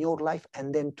work in your life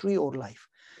and then through your life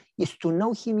is to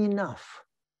know him enough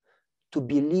to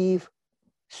believe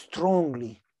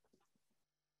strongly.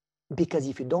 Because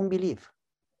if you don't believe,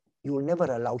 you will never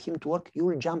allow him to work. You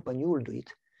will jump and you will do it.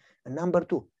 And number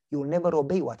two, you will never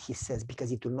obey what he says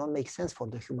because it will not make sense for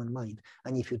the human mind.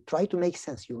 And if you try to make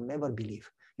sense, you will never believe.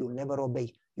 You will never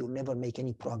obey. You will never make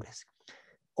any progress.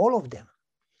 All of them.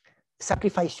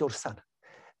 Sacrifice your son.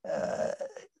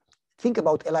 Think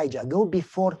about Elijah. Go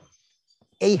before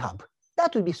Ahab.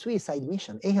 That would be suicide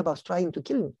mission. Ahab was trying to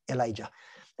kill Elijah.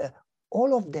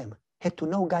 All of them had to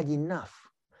know God enough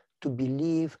to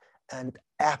believe and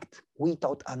act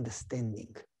without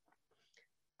understanding.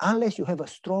 Unless you have a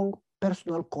strong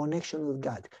personal connection with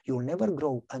God, you'll never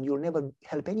grow and you'll never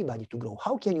help anybody to grow.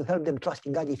 How can you help them trust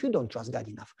in God if you don't trust God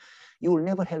enough? You will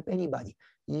never help anybody.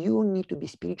 You need to be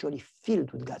spiritually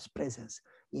filled with God's presence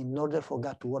in order for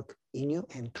God to work in you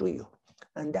and through you.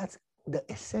 And that's the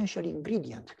essential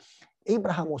ingredient.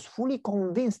 Abraham was fully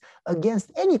convinced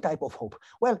against any type of hope.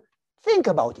 Well, think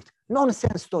about it.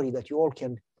 Nonsense story that you all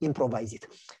can improvise it.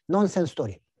 Nonsense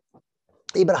story.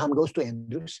 Abraham goes to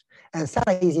Andrews, and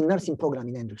Sarah is in nursing program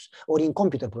in Andrews, or in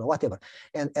computer program, whatever.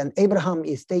 And Abraham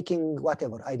is taking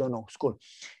whatever, I don't know, school.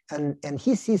 And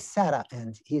he sees Sarah,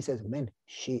 and he says, man,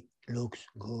 she looks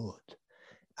good.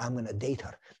 I'm going to date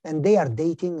her. And they are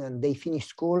dating, and they finish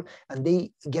school, and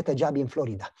they get a job in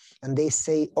Florida. And they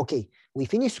say, okay, we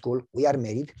finish school, we are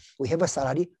married, we have a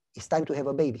salary, it's time to have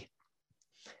a baby.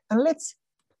 And let's,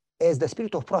 as the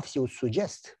spirit of prophecy would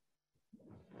suggest,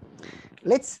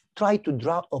 let's try to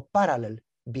draw a parallel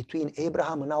between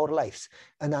Abraham and our lives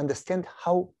and understand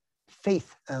how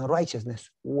faith and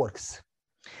righteousness works.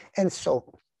 And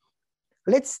so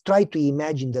let's try to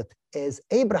imagine that as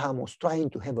Abraham was trying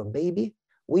to have a baby,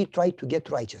 we tried to get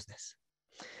righteousness.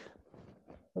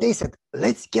 They said,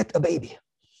 let's get a baby.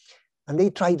 And they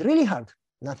tried really hard.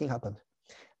 Nothing happened.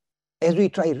 As we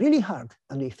try really hard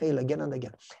and we fail again and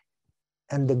again,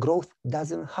 and the growth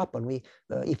doesn't happen.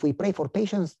 If we pray for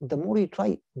patience, the more we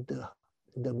try,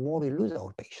 the more we lose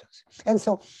our patience. And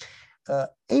so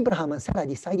Abraham and Sarah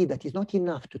decided that it's not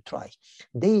enough to try.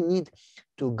 They need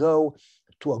to go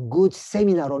to a good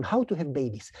seminar on how to have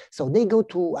babies. So they go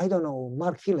to, I don't know,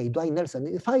 Mark Finley, Dwight Nelson,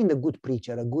 they find a good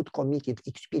preacher, a good committed,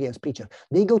 experienced preacher.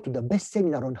 They go to the best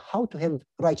seminar on how to have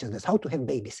righteousness, how to have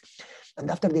babies.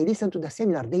 And after they listen to the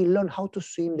seminar, they learn how to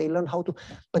swim, they learn how to,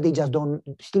 but they just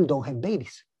still don't have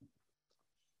babies.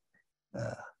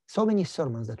 So many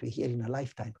sermons that we hear in a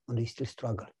lifetime and we still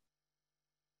struggle.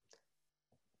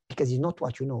 Because it's not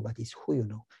what you know, but it's who you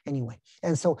know. Anyway,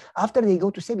 and so after they go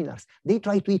to seminars, they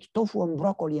try to eat tofu and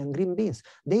broccoli and green beans.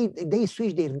 They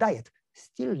switch their diet.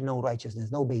 Still no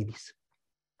righteousness, no babies.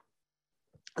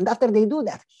 And after they do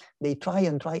that, they try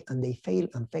and they fail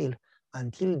and fail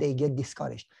until they get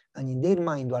discouraged. And in their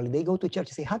mind, while they go to church,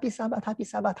 say, happy Sabbath,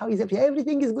 how is everything?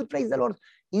 Everything is good, praise the Lord.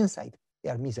 Inside, they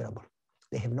are miserable.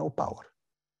 They have no power.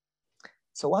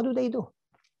 So what do?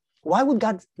 Why would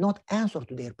God not answer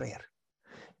to their prayer?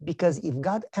 Because if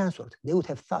God answered, they would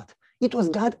have thought, it was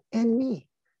God and me.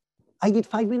 I did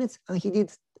 5 minutes and he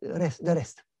did the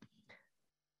rest.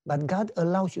 But God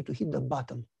allows you to hit the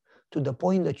bottom to the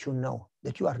point that you know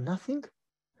that you are nothing,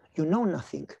 you know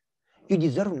nothing, you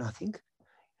deserve nothing,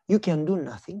 you can do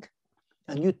nothing,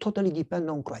 and you totally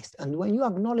depend on Christ. And when you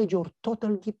acknowledge your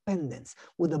total dependence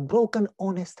with a broken,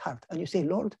 honest heart, and you say,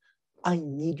 Lord, I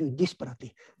need you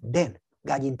desperately, then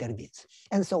God intervenes.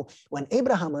 And so when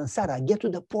Abraham and Sarah get to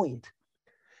the point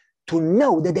to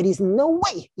know that there is no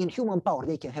way in human power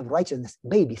they can have righteousness,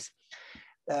 babies.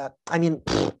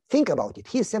 Think about it.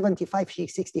 He's 75,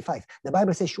 she's 65. The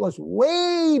Bible says she was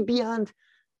way beyond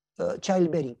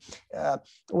childbearing,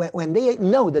 when they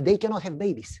know that they cannot have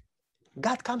babies,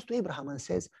 God comes to Abraham and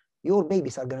says, your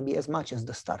babies are going to be as much as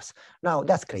the stars. Now,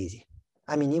 that's crazy.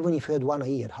 I mean, even if you had one a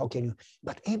year, how can you?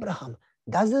 But Abraham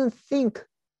doesn't think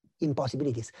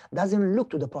impossibilities, doesn't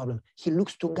look to the problem. He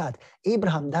looks to God.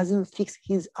 Abraham doesn't fix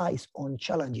his eyes on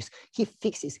challenges. He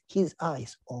fixes his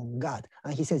eyes on God.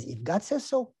 And he says, if God says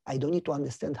so, I don't need to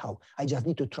understand how. I just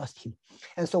need to trust him.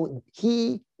 And so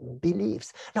he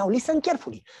believes. Now, listen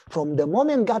carefully. From the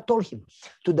moment God told him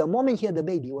to the moment he had the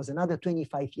baby was another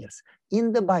 25 years.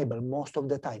 In the Bible, most of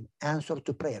the time, answer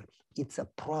to prayer, it's a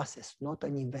process, not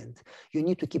an event. You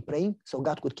need to keep praying so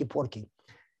God could keep working.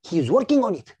 He's working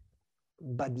on it,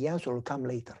 but the answer will come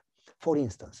later. For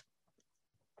instance,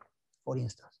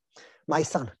 my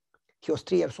son, he was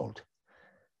 3 years old.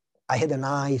 I had a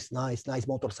nice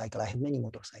motorcycle. I have many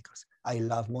motorcycles. I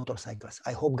love motorcycles.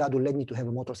 I hope God will let me to have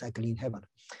a motorcycle in heaven.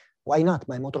 Why not?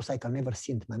 My motorcycle never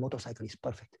sinned. My motorcycle is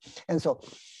perfect. And so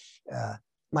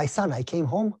my son, I came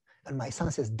home and my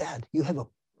son says, Dad, you have a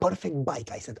perfect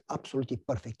bike. I said, absolutely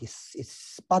perfect. It's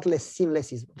spotless,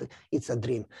 seamless. It's a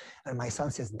dream. And my son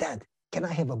says, Dad, can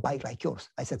I have a bike like yours?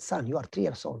 I said, son, you are 3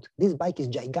 years old. This bike is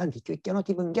gigantic. You cannot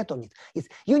even get on it.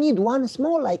 You need one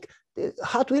small, like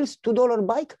Hot Wheels, $2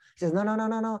 bike. He says,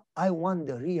 no. I want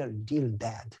the real deal,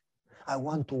 Dad. I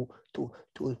want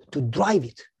to drive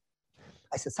it.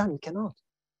 I said, son, you cannot.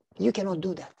 You cannot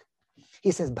do that.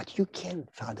 He says, but you can,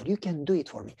 Father. You can do it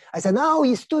for me. I said, no,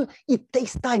 it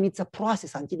takes time. It's a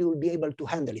process until you will be able to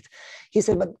handle it. He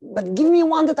said, but give me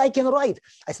one that I can ride.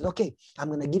 I said, okay, I'm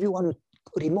going to give you one with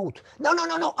remote. No.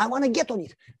 I want to get on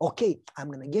it. Okay, I'm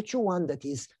going to get you one that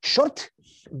is short,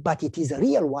 but it is a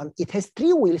real one. It has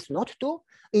 3 wheels, not 2.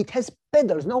 It has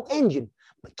pedals, no engine.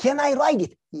 But can I ride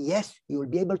it? Yes, you will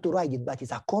be able to ride it, but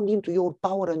it's according to your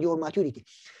power and your maturity.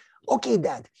 Okay,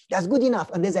 Dad, that's good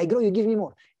enough. And as I grow, you give me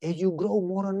more. As you grow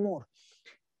more and more,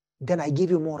 then I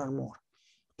give you more and more.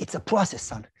 It's a process,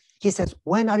 son. He says,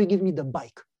 when are you giving me the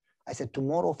bike? I said,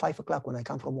 tomorrow, 5 o'clock when I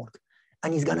come from work.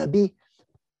 And it's going to be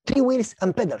 3 wheels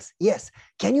and pedals. Yes.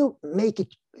 Can you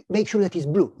make sure that it's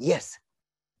blue? Yes.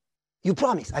 You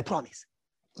promise? I promise.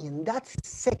 In that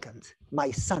second, my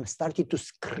son started to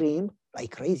scream like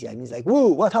crazy. I mean, it's like, whoa,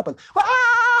 what happened?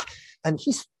 Ah! And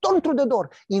he stormed through the door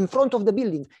in front of the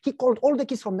building. He called all the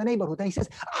kids from the neighborhood and he says,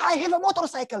 I have a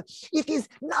motorcycle. It is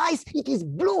nice. It is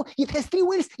blue. It has 3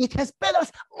 wheels. It has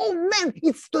pedals. Oh man,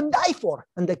 it's to die for.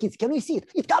 And the kids, can we see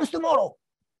it? It comes tomorrow.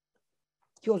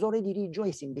 He was already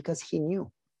rejoicing because he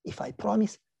knew if I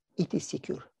promise, it is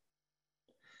secure.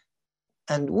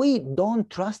 And we don't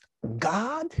trust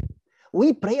God.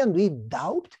 We pray and we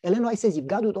doubt. Ellen White says, if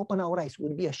God would open our eyes, we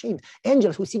would be ashamed.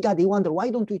 Angels who see God, they wonder, why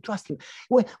don't we trust him?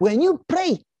 When you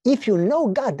pray, if you know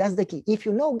God, that's the key. If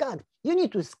you know God, you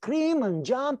need to scream and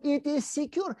jump. It is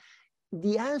secure.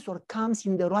 The answer comes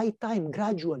in the right time,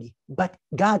 gradually. But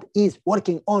God is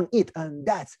working on it, and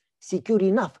that's secure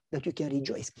enough that you can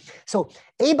rejoice. So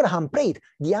Abraham prayed.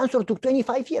 The answer took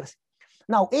 25 years.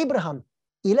 Now Abraham,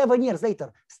 11 years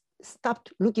later,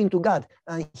 stopped looking to God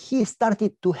and he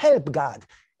started to help God.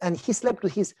 And he slept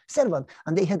with his servant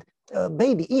and they had a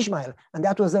baby, Ishmael. And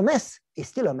that was a mess. It's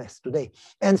still a mess today.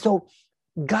 And so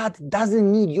God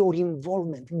doesn't need your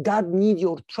involvement. God needs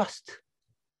your trust.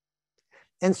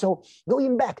 And so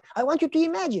going back, I want you to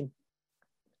imagine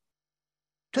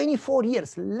 24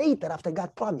 years later after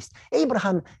God promised,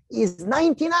 Abraham is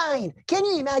 99. Can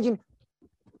you imagine?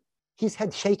 His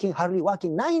head shaking, hardly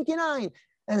walking, 99.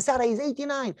 And Sarah is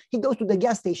 89. He goes to the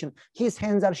gas station. His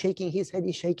hands are shaking. His head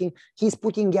is shaking. He's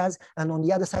putting gas. And on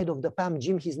the other side of the pump,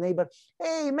 Jim, his neighbor,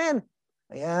 hey, man,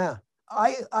 yeah,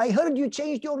 I heard you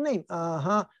changed your name.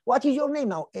 Uh-huh. What is your name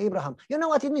now? Abraham. You know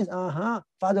what it means? Uh-huh.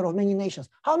 Father of many nations.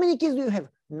 How many kids do you have?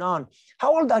 None.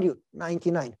 How old are you?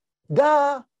 99.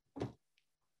 Duh.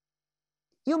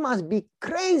 You must be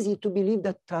crazy to believe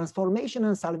that transformation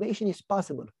and salvation is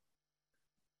possible.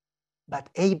 But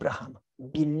Abraham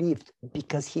believed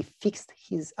because he fixed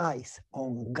his eyes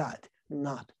on God,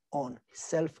 not on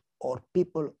self or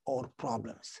people or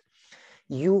problems.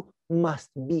 You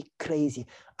must be crazy.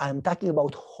 I'm talking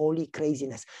about holy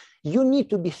craziness. You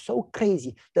need to be so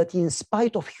crazy that in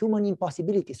spite of human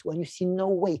impossibilities, when you see no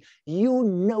way, you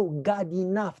know God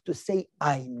enough to say,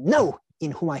 I know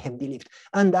in whom I have believed.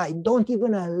 And I don't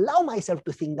even allow myself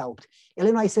to think doubt.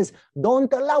 Ellen White says,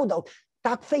 don't allow doubt.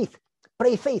 Talk faith,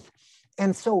 pray faith.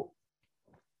 And so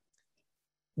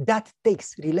that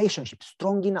takes relationship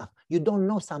strong enough. You don't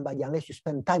know somebody unless you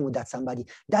spend time with that somebody.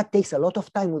 That takes a lot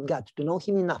of time with God to know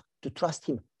him enough to trust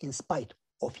him in spite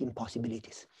of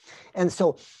impossibilities. And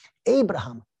so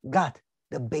Abraham got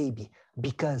the baby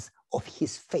because of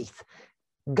his faith.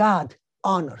 God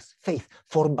honors faith.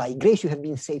 For by grace you have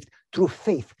been saved through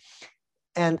faith.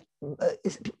 And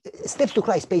Steps to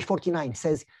Christ, page 49,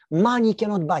 says, money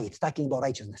cannot buy it, talking about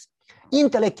righteousness.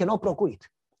 Intellect cannot procure it.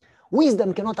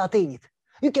 Wisdom cannot attain it.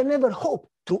 You can never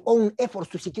hope through own efforts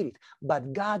to secure it,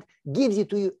 but God gives it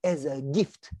to you as a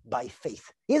gift by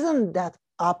faith. Isn't that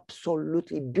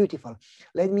absolutely beautiful?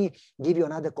 Let me give you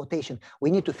another quotation.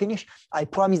 We need to finish. I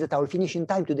promise that I will finish in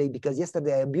time today, because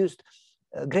yesterday I abused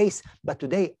grace, but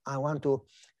today I want to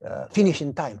finish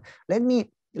in time. Let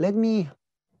me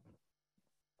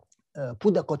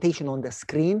put the quotation on the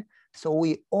screen so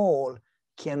we all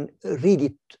can read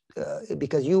it,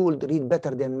 because you will read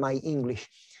better than my English.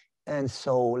 And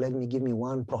so give me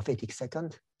one prophetic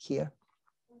second here.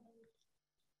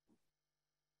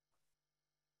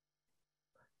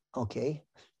 Okay,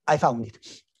 I found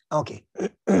it. Okay,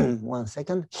 1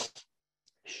 second.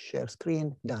 Share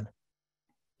screen, done.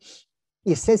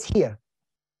 It says here,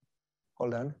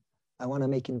 hold on, I want to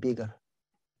make it bigger.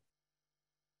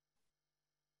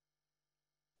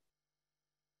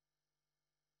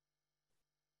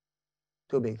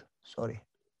 Too big, sorry.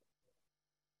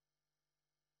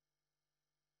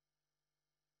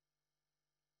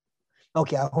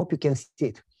 Okay, I hope you can see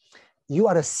it. You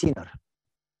are a sinner.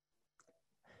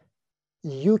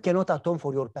 You cannot atone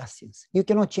for your past sins. You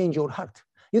cannot change your heart.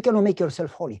 You cannot make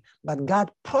yourself holy. But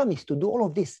God promised to do all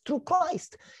of this through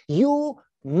Christ. You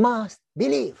must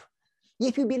believe.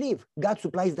 If you believe, God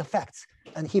supplies the facts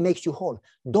and he makes you whole.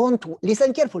 Don't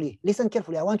listen carefully. Listen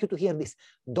carefully. I want you to hear this.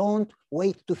 Don't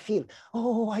wait to feel,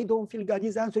 oh, I don't feel God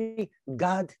is answering.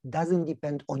 God doesn't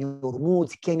depend on your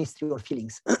moods, chemistry, or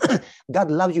feelings. God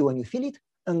loves you when you feel it,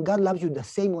 and God loves you the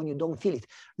same when you don't feel it.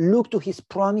 Look to his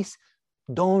promise.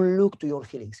 Don't look to your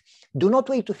feelings. Do not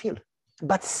wait to feel,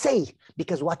 but say,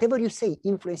 because whatever you say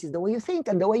influences the way you think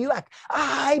and the way you act.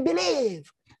 I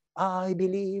believe, I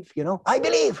believe, I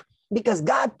believe. Because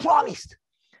God promised.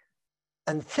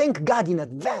 And thank God in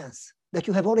advance that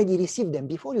you have already received them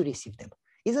before you receive them.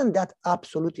 Isn't that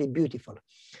absolutely beautiful?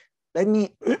 Let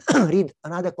me read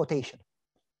another quotation.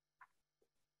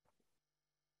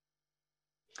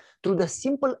 Through the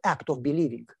simple act of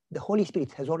believing, the Holy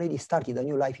Spirit has already started a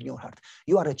new life in your heart.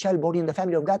 You are a child born in the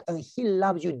family of God, and he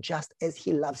loves you just as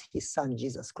he loves his son,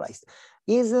 Jesus Christ.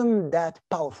 Isn't that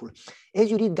powerful?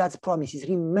 As you read God's promises,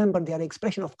 remember they are an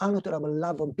expression of unutterable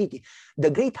love and pity.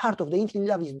 The great heart of the infinite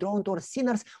love is drawn towards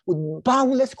sinners with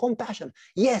boundless compassion.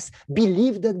 Yes,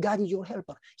 believe that God is your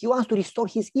helper. He wants to restore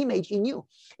his image in you.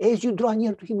 As you draw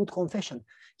near to him with confession,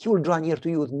 he will draw near to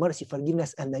you with mercy,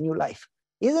 forgiveness, and a new life.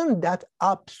 Isn't that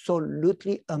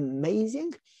absolutely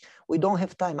amazing? We don't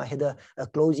have time. I had a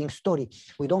closing story.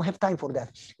 We don't have time for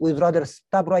that. We'd rather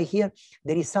stop right here.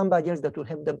 There is somebody else that will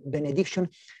have the benediction.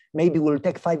 Maybe we'll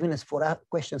take 5 minutes for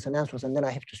questions and answers, and then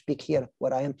I have to speak here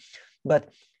where I am. But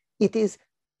it is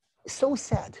so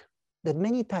sad that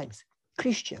many times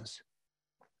Christians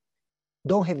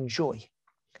don't have joy.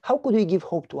 How could we give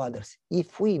hope to others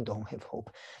if we don't have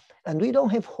hope? And we don't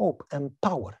have hope and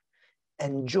power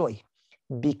and joy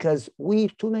because we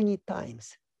too many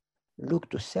times look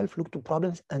to self, look to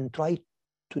problems, and try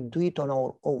to do it on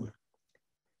our own.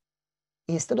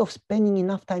 Instead of spending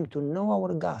enough time to know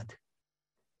our God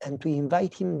and to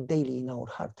invite him daily in our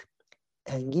heart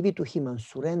and give it to him and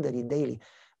surrender it daily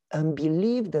and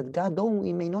believe that God, though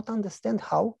we may not understand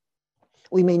how,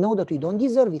 we may know that we don't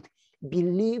deserve it,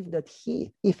 believe that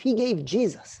if he gave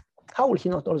Jesus, how will he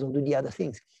not also do the other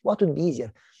things? What would be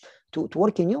easier? To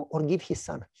work in you or give his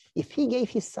son? If he gave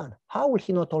his son, how will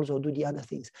he not also do the other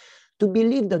things? To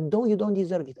believe that though you don't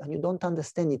deserve it and you don't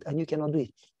understand it and you cannot do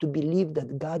it, to believe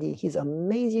that God in his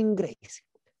amazing grace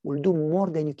will do more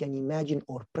than you can imagine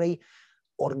or pray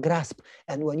or grasp.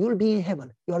 And when you'll be in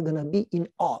heaven, you are going to be in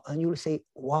awe and you'll say,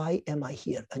 why am I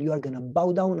here? And you are going to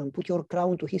bow down and put your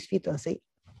crown to his feet and say,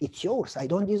 it's yours. I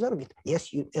don't deserve it.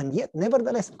 Yes, and yet,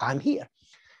 nevertheless, I'm here.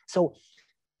 So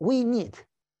we need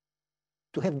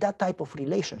to have that type of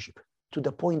relationship to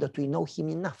the point that we know him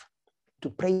enough to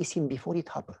praise him before it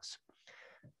happens.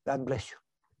 God bless you.